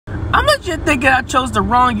I'm legit thinking I chose the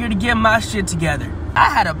wrong year to get my shit together. I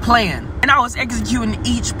had a plan, and I was executing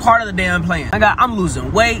each part of the damn plan. I'm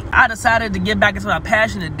losing weight. I decided to get back into my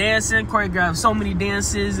passion of dancing, choreographed so many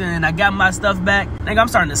dances, and I got my stuff back. I'm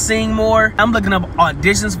starting to sing more. I'm looking up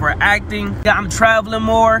auditions for acting. I'm traveling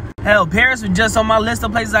more. Hell, Paris was just on my list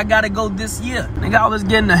of places I gotta go this year. I was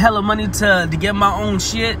getting a hell of money to get my own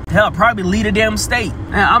shit. Hell, probably lead a damn state.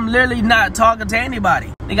 I'm literally not talking to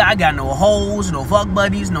anybody. I got no hoes, no fuck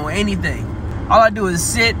buddies, no anything. All I do is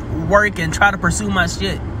sit, work, and try to pursue my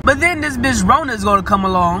shit. But then this bitch Rona is gonna come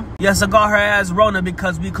along. Yes, I call her ass Rona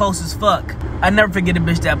because we close as fuck. I never forget the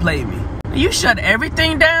bitch that played me. You shut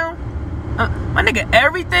everything down? My nigga,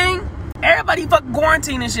 everything? Everybody fucking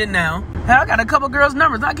quarantining and shit now. Hell, I got a couple girls'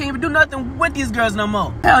 numbers. I can't even do nothing with these girls no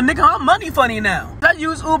more. Hell, nigga, I'm money funny now. I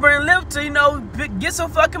use Uber and Lyft to, get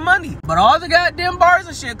some fucking money. But all the goddamn bars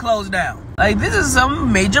and shit closed down. This is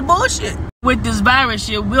some major bullshit. With this virus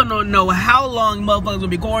shit, we don't know how long motherfuckers will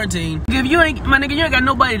be quarantined. If you ain't, my nigga, you ain't got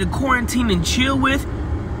nobody to quarantine and chill with,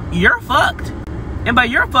 you're fucked. And by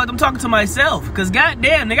you're fucked, I'm talking to myself. Cause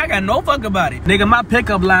goddamn, nigga, I got no fuck about it. Nigga, my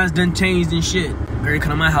pickup lines done changed and shit. Girl, you come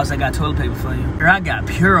to my house, I got toilet paper for you. Girl, I got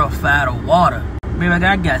purified water. Baby,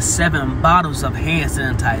 I got 7 bottles of hand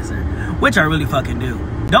sanitizer, which I really fucking do.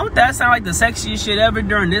 Don't that sound like the sexiest shit ever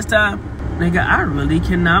during this time? Nigga, I really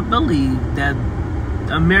cannot believe that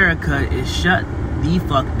America is shut the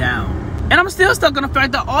fuck down. And I'm still stuck on the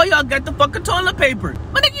fact that all y'all got the fucking toilet paper.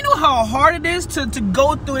 But nigga, you know how hard it is to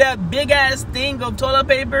go through that big ass thing of toilet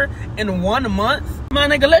paper in 1 month? My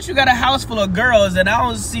nigga, unless you got a house full of girls and I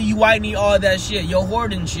don't see you why need all that shit. Yo,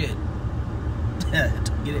 hoarding shit. Get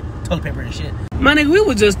it? Toilet paper and shit. My nigga, we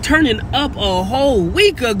was just turning up a whole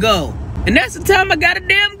week ago. And that's the time I got a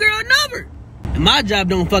damn girl number. And my job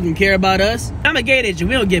don't fucking care about us. I'm a gate agent.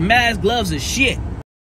 We don't get masks, gloves, or shit.